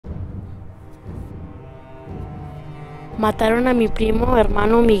Mataron a mi primo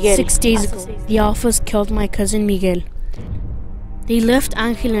hermano Miguel. 6 days ago, the Alphas killed my cousin Miguel. They left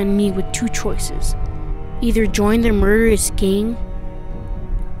Ángela and me with two choices. Either join their murderous gang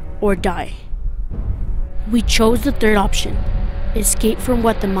or die. We chose the third option, escape from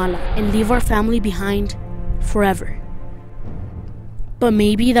Guatemala and leave our family behind forever. But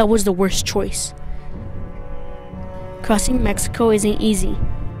maybe that was the worst choice. Crossing Mexico isn't easy,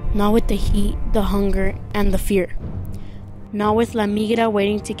 not with the heat, the hunger, and the fear. Not with La Migra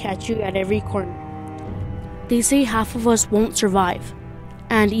waiting to catch you at every corner. They say half of us won't survive,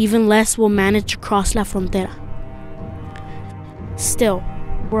 and even less will manage to cross La Frontera. Still,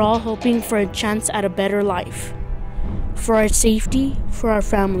 we're all hoping for a chance at a better life. For our safety, for our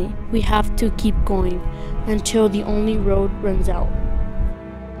family, we have to keep going until the only road runs out.